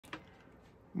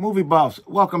Movie buffs,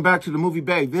 welcome back to the Movie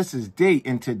Bay. This is D.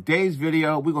 In today's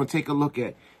video, we're going to take a look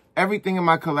at everything in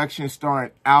my collection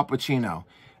starring Al Pacino.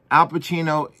 Al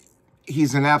Pacino,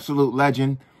 he's an absolute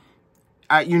legend.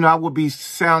 I would be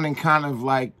sounding kind of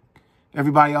like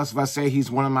everybody else if I say he's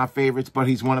one of my favorites, but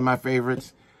he's one of my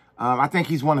favorites. I think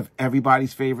he's one of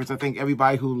everybody's favorites. I think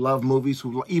everybody who love movies,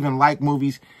 who even like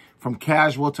movies, from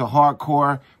casual to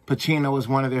hardcore, Pacino is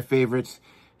one of their favorites.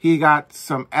 He got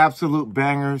some absolute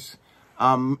bangers.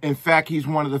 In fact, he's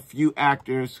one of the few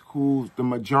actors who the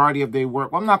majority of their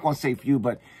work, well, I'm not going to say few,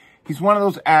 but he's one of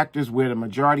those actors where the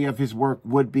majority of his work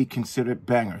would be considered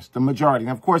bangers. The majority.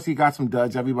 And of course, he got some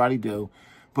duds. Everybody do.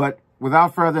 But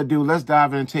without further ado, let's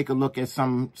dive in and take a look at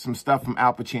some stuff from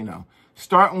Al Pacino.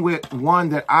 Starting with one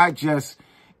that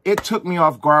it took me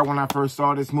off guard when I first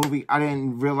saw this movie. I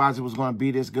didn't realize it was going to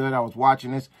be this good. I was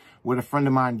watching this with a friend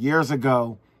of mine years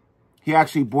ago. He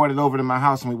actually brought it over to my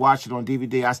house and we watched it on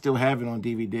DVD. I still have it on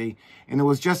DVD. And it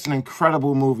was just an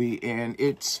incredible movie. And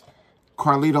it's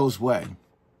Carlito's Way.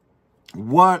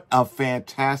 What a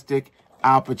fantastic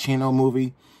Al Pacino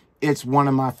movie. It's one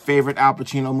of my favorite Al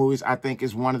Pacino movies. I think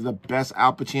it's one of the best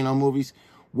Al Pacino movies.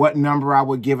 What number I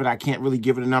would give it, I can't really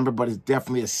give it a number, but it's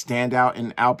definitely a standout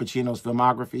in Al Pacino's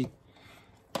filmography.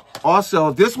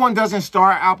 Also, this one doesn't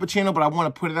star Al Pacino, but I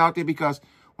want to put it out there because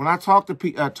when I talk to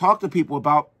people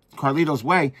about Carlito's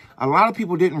Way, a lot of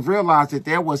people didn't realize that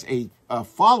there was a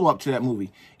follow-up to that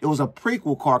movie. It was a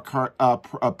prequel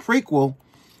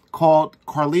called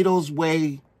Carlito's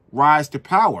Way Rise to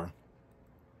Power.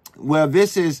 Well,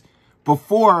 this is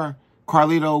before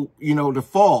Carlito, the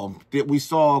fall that we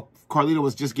saw. Carlito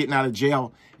was just getting out of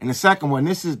jail. And the second one,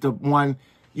 this is the one,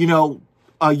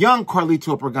 a young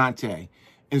Carlito Brigante. And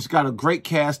it's got a great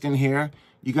cast in here.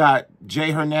 You got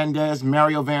Jay Hernandez,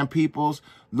 Mario Van Peebles,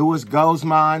 Louis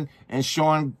Guzman, and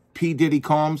Sean P. Diddy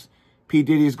Combs. P.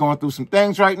 Diddy is going through some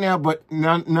things right now, but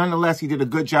nonetheless, he did a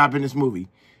good job in this movie.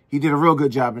 He did a real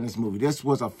good job in this movie. This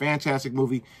was a fantastic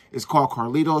movie. It's called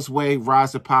Carlito's Way,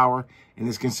 Rise to Power, and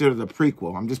it's considered a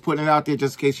prequel. I'm just putting it out there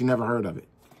just in case you never heard of it.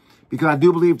 Because I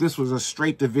do believe this was a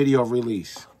straight-to-video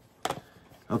release.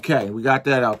 Okay, we got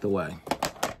that out the way.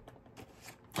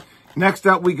 Next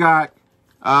up, we got,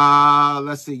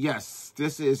 let's see, yes,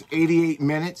 this is 88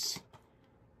 Minutes.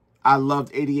 I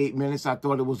loved 88 Minutes. I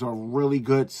thought it was a really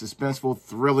good, suspenseful,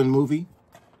 thrilling movie.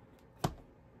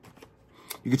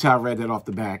 You can tell I read that off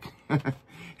the back.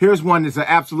 Here's one that's an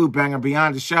absolute banger,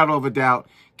 beyond a shadow of a doubt.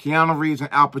 Keanu Reeves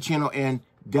and Al Pacino in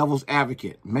Devil's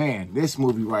Advocate. Man, this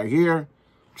movie right here.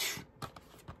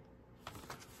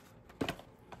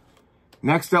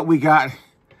 Next up, we got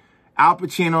Al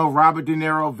Pacino, Robert De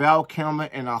Niro, Val Kilmer,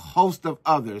 and a host of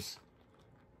others.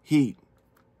 Heat.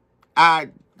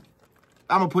 I'm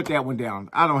going to put that one down.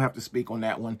 I don't have to speak on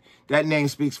that one. That name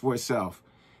speaks for itself.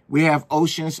 We have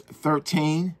Ocean's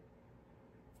 13.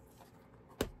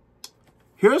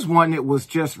 Here's one that was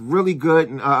just really good,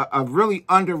 a really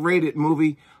underrated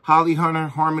movie. Holly Hunter,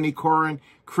 Harmony Korine,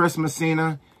 Chris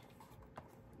Messina,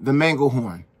 The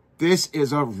Manglehorn. This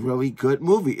is a really good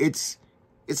movie. It's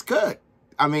good.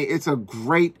 I mean, it's a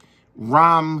great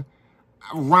rom-com.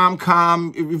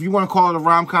 If you want to call it a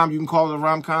rom-com, you can call it a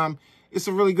rom-com. It's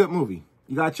a really good movie.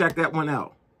 You got to check that one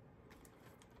out.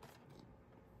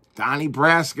 Donnie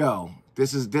Brasco.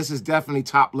 This is definitely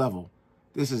top level.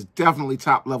 This is definitely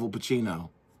top level Pacino.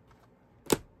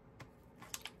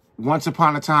 Once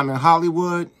Upon a Time in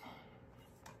Hollywood.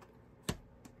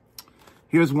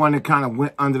 Here's one that kind of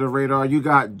went under the radar. You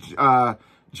got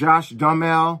Josh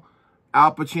Duhamel,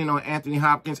 Al Pacino, and Anthony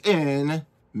Hopkins in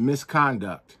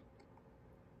Misconduct.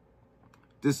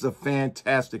 This is a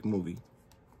fantastic movie.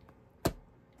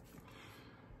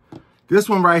 This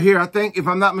one right here, I think, if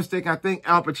I'm not mistaken, I think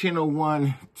Al Pacino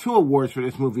won 2 awards for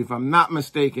this movie, if I'm not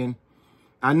mistaken.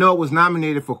 I know it was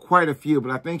nominated for quite a few, but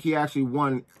I think he actually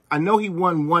won. I know he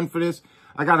won one for this.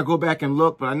 I got to go back and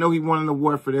look, but I know he won an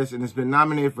award for this, and it's been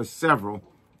nominated for several.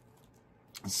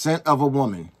 Scent of a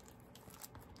Woman.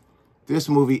 This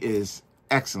movie is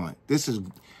excellent. This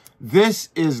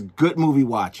is good movie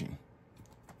watching.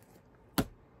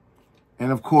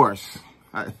 And of course,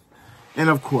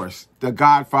 the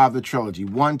Godfather trilogy,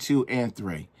 1, 2, and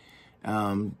 3.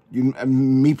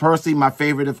 Me personally, my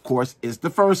favorite, of course, is the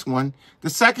first one. The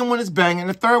second one is banging.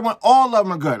 The third one, all of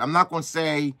them are good. I'm not going to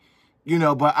say,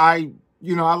 but I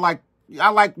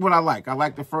like what I like. I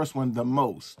like the first one the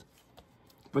most,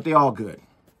 but they all good.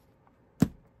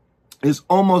 It's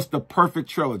almost the perfect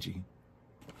trilogy.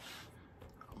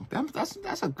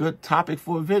 That's a good topic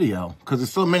for a video because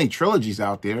there's so many trilogies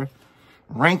out there.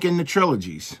 Ranking the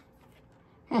trilogies.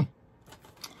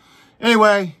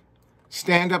 Anyway,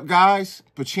 Stand Up Guys,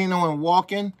 Pacino and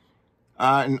Walken.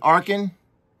 and Arkin.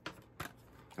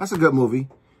 That's a good movie.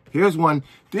 Here's one.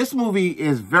 This movie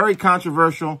is very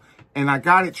controversial, and I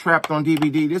got it trapped on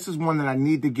DVD. This is one that I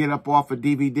need to get up off of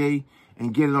DVD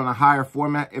and get it on a higher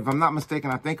format. If I'm not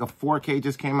mistaken, I think a 4K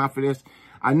just came out for this.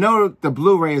 I know the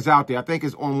Blu-ray is out there. I think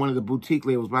it's on one of the boutique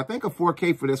labels, but I think a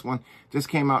 4K for this one just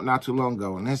came out not too long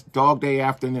ago, and that's Dog Day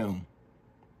Afternoon.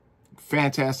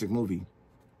 Fantastic movie.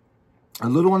 A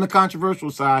little on the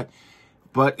controversial side,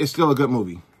 but it's still a good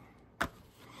movie.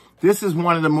 This is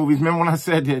one of the movies. Remember when I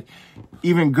said that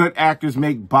even good actors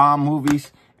make bomb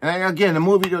movies? And again, the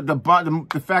movie,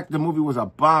 the fact the movie was a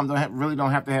bomb really don't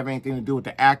have to have anything to do with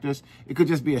the actors. It could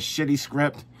just be a shitty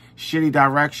script, shitty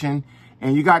direction.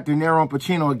 And you got De Niro and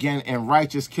Pachino again in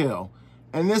Righteous Kill.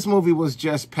 And this movie was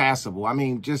just passable. I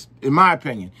mean, just in my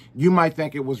opinion, you might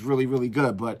think it was really, really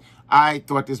good, but I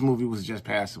thought this movie was just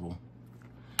passable.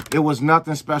 There was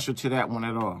nothing special to that one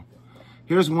at all.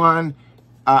 Here's one,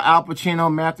 Al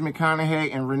Pacino, Matthew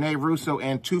McConaughey, and Rene Russo,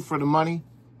 and Two for the Money.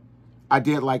 I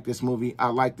did like this movie. I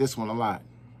like this one a lot.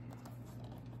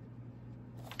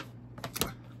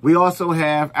 We also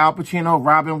have Al Pacino,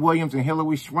 Robin Williams, and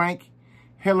Hilary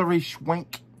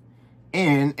Swank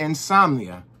in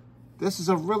Insomnia. This is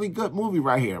a really good movie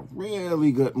right here.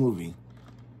 Really good movie.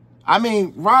 I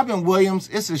mean, Robin Williams,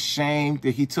 it's a shame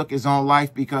that he took his own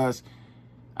life because,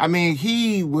 I mean,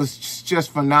 he was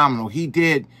just phenomenal.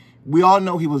 We all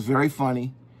know he was very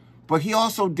funny, but he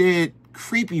also did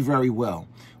creepy very well.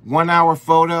 1 Hour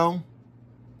Photo,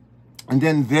 and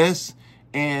then this,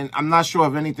 and I'm not sure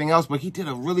of anything else, but he did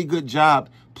a really good job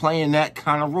playing that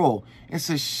kind of role. It's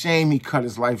a shame he cut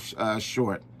his life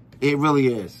short. It really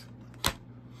is.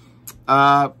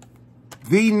 The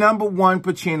 #1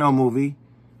 Pacino movie,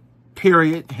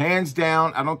 period, hands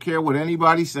down. I don't care what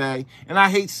anybody say. And I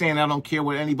hate saying I don't care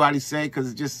what anybody say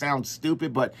because it just sounds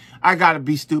stupid, but I got to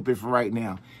be stupid for right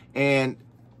now. And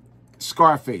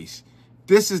Scarface.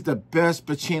 This is the best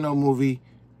Pacino movie,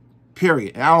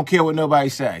 period. And I don't care what nobody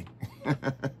say.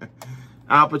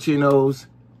 Al Pacino's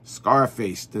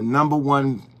Scarface, the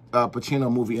 #1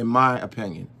 Pacino movie, in my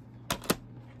opinion.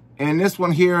 And this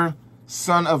one here,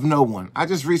 Son of No One. I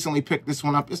just recently picked this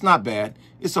one up. It's not bad.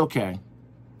 It's okay.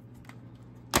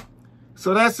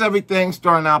 So that's everything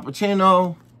starring Al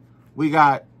Pacino. We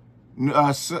got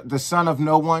The Son of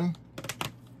No One,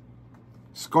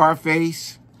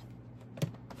 Scarface,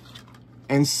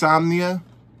 Insomnia,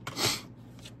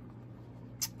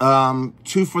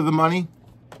 Two for the Money,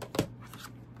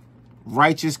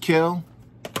 Righteous Kill,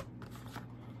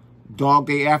 Dog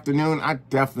Day Afternoon. I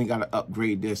definitely got to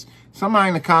upgrade this. Somebody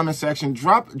in the comment section,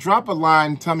 drop a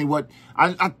line, tell me what.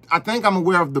 I think I'm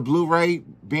aware of the Blu-ray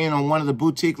being on one of the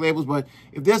boutique labels, but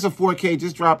if there's a 4K,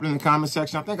 just drop it in the comment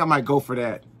section. I think I might go for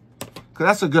that, because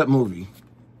that's a good movie.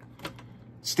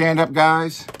 Stand up,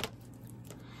 guys.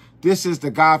 This is the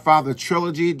Godfather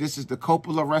trilogy. This is the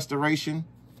Coppola restoration,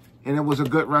 and it was a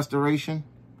good restoration.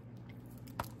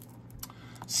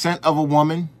 Scent of a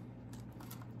Woman.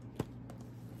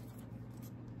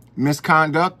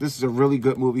 Misconduct. This is a really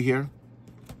good movie here.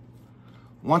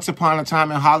 Once Upon a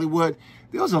Time in Hollywood.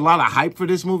 There was a lot of hype for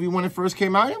this movie when it first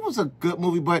came out. It was a good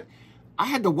movie, but I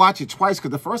had to watch it twice because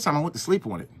the first time I went to sleep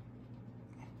on it.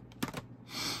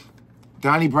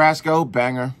 Donnie Brasco,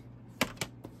 banger.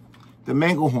 The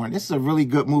Manglehorn. This is a really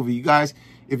good movie. You guys,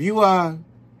 if you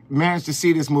managed to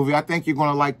see this movie, I think you're going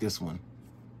to like this one.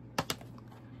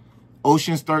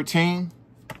 Ocean's 13.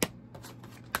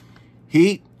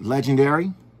 Heat,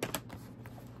 legendary.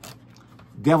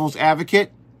 Devil's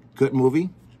Advocate, good movie.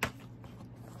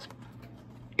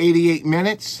 88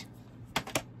 Minutes.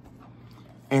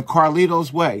 And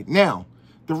Carlito's Way. Now,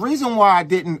 the reason why I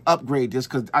didn't upgrade this,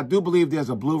 because I do believe there's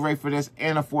a Blu-ray for this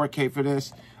and a 4K for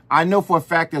this. I know for a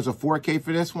fact there's a 4K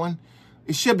for this one.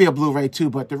 It should be a Blu-ray too,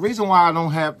 but the reason why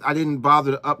I didn't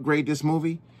bother to upgrade this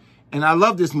movie, and I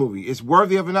love this movie, it's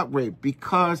worthy of an upgrade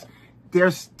because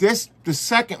there's the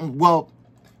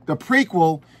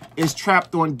prequel is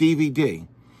trapped on DVD.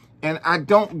 And I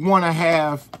don't want to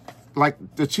have,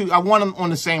 like, the two. I want them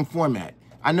on the same format.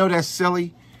 I know that's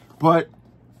silly, but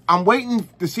I'm waiting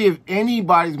to see if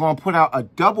anybody's going to put out a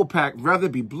double pack, whether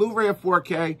it be Blu-ray or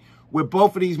 4K, with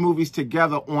both of these movies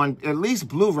together on at least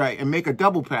Blu-ray and make a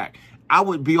double pack. I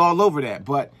would be all over that,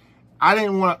 but I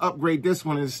didn't want to upgrade this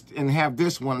one and have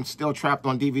this one still trapped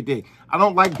on DVD. I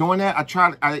don't like doing that. I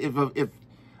try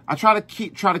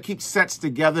to keep sets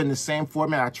together in the same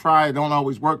format. I try. It don't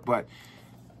always work, but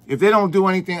if they don't do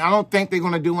anything, I don't think they're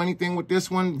going to do anything with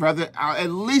this one. Rather, at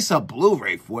least a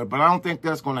Blu-ray for it, but I don't think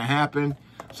that's going to happen.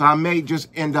 So I may just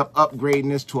end up upgrading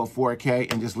this to a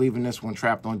 4K and just leaving this one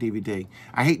trapped on DVD.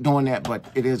 I hate doing that, but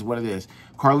it is what it is.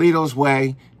 Carlito's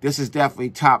Way, this is definitely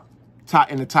top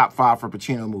in the top 5 for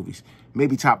Pachino movies.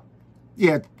 Maybe top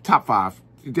 5.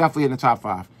 Definitely in the top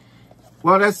 5.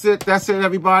 Well, that's it. That's it,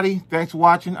 everybody. Thanks for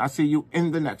watching. I'll see you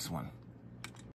in the next one.